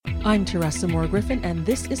I'm Teresa Moore Griffin, and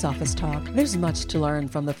this is Office Talk. There's much to learn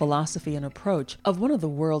from the philosophy and approach of one of the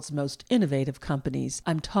world's most innovative companies.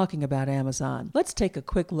 I'm talking about Amazon. Let's take a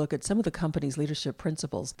quick look at some of the company's leadership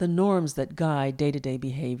principles, the norms that guide day-to-day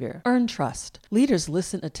behavior. Earn trust. Leaders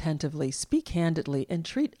listen attentively, speak candidly, and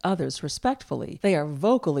treat others respectfully. They are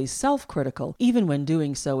vocally self-critical, even when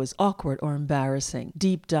doing so is awkward or embarrassing.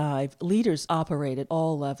 Deep dive. Leaders operate at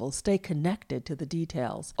all levels, stay connected to the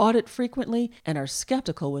details, audit frequently, and are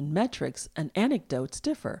skeptical when metrics and anecdotes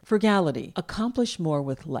differ. Frugality. Accomplish more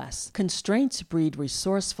with less. Constraints breed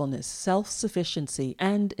resourcefulness, self-sufficiency,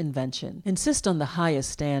 and invention. Insist on the highest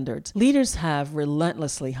standards. Leaders have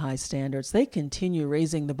relentlessly high standards. They continue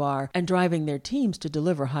raising the bar and driving their teams to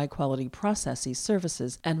deliver high-quality processes,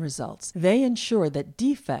 services, and results. They ensure that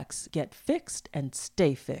defects get fixed and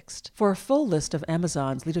stay fixed. For a full list of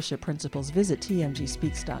Amazon's leadership principles, visit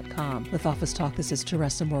tmgspeaks.com. With Office Talk, this is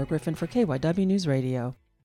Teresa Moore Griffin for KYW News Radio.